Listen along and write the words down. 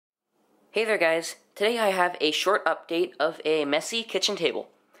Hey there guys, today I have a short update of a messy kitchen table.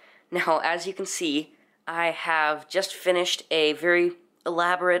 Now as you can see, I have just finished a very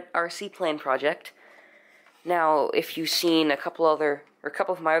elaborate RC plane project. Now if you've seen a couple of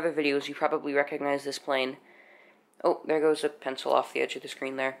my other videos, you probably recognize this plane. Oh, there goes a pencil off the edge of the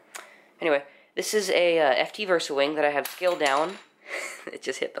screen there. Anyway, this is a FT Versa wing that I have scaled down. It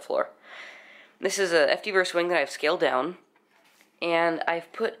just hit the floor. This is a FT Versa wing that I've scaled down. And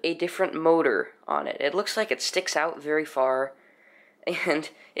I've put a different motor on it. It looks like it sticks out very far, and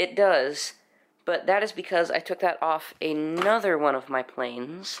it does, but that is because I took that off another one of my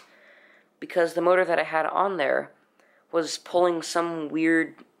planes, because the motor that I had on there was pulling some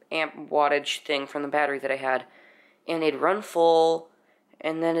weird amp wattage thing from the battery that I had, and it'd run full,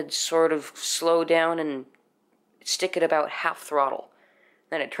 and then it'd sort of slow down and stick at about half throttle.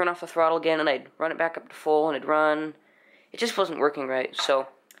 Then I'd turn off the throttle again, and I'd run it back up to full, and it'd run. It just wasn't working right, so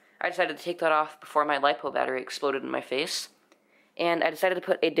I decided to take that off before my LiPo battery exploded in my face, and I decided to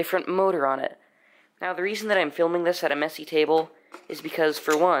put a different motor on it. Now, the reason that I'm filming this at a messy table is because,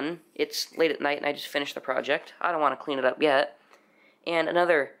 for one, it's late at night and I just finished the project. I don't want to clean it up yet. And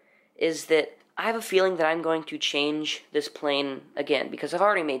another is that I have a feeling that I'm going to change this plane again, because I've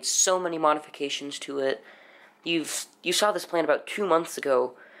already made so many modifications to it. You saw this plane about 2 months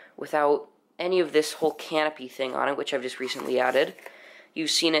ago without any of this whole canopy thing on it, which I've just recently added. You've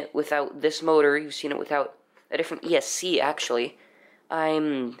seen it without this motor. You've seen it without a different ESC, actually. I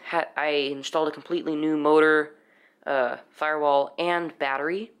installed a completely new motor, firewall, and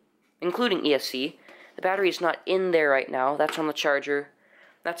battery, including ESC. The battery is not in there right now. That's on the charger.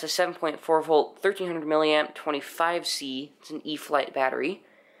 That's a 7.4 volt, 1300 milliamp, 25C. It's an E-Flight battery.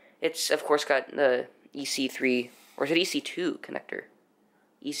 It's, of course, got the EC3, or is it EC2 connector?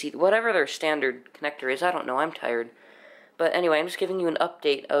 Whatever their standard connector is, I don't know, I'm tired. But anyway, I'm just giving you an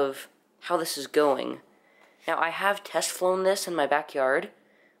update of how this is going. Now, I have test flown this in my backyard,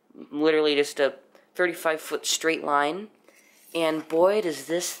 literally just a 35-foot straight line, and boy does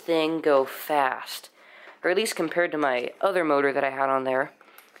this thing go fast. Or at least compared to my other motor that I had on there,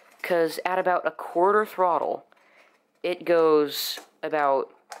 because at about a quarter throttle, it goes about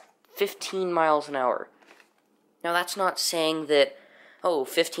 15 miles an hour. Now, that's not saying that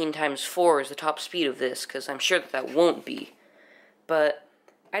 15 times 4 is the top speed of this, because I'm sure that won't be. But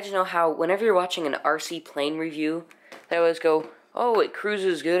I just know how whenever you're watching an RC plane review, they always go, oh, it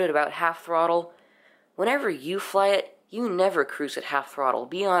cruises good at about half throttle. Whenever you fly it, you never cruise at half throttle.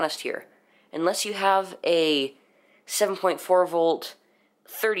 Be honest here. Unless you have a 7.4 volt,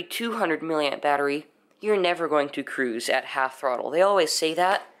 3200 milliamp battery, you're never going to cruise at half throttle. They always say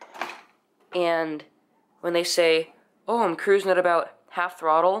that. And when they say, oh, I'm cruising at about half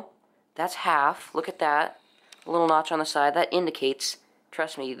throttle, that's half. Look at that. A little notch on the side. That indicates,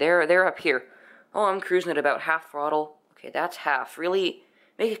 trust me, they're up here. Oh, I'm cruising at about half throttle. Okay, that's half. Really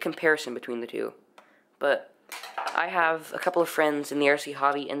make a comparison between the two. But I have a couple of friends in the RC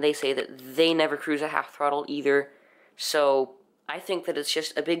hobby, and they say that they never cruise at half throttle either. So I think that it's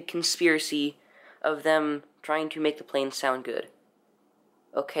just a big conspiracy of them trying to make the plane sound good.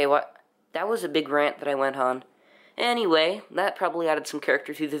 Okay, what? That was a big rant that I went on. Anyway, that probably added some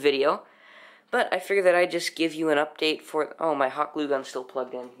character to the video, but I figured that I'd just give you an update for... Oh, my hot glue gun's still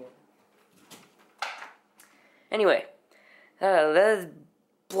plugged in here. Anyway, that's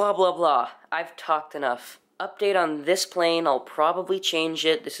blah blah blah. I've talked enough. Update on this plane, I'll probably change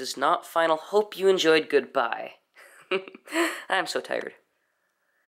it. This is not final. Hope you enjoyed. Goodbye. I'm so tired.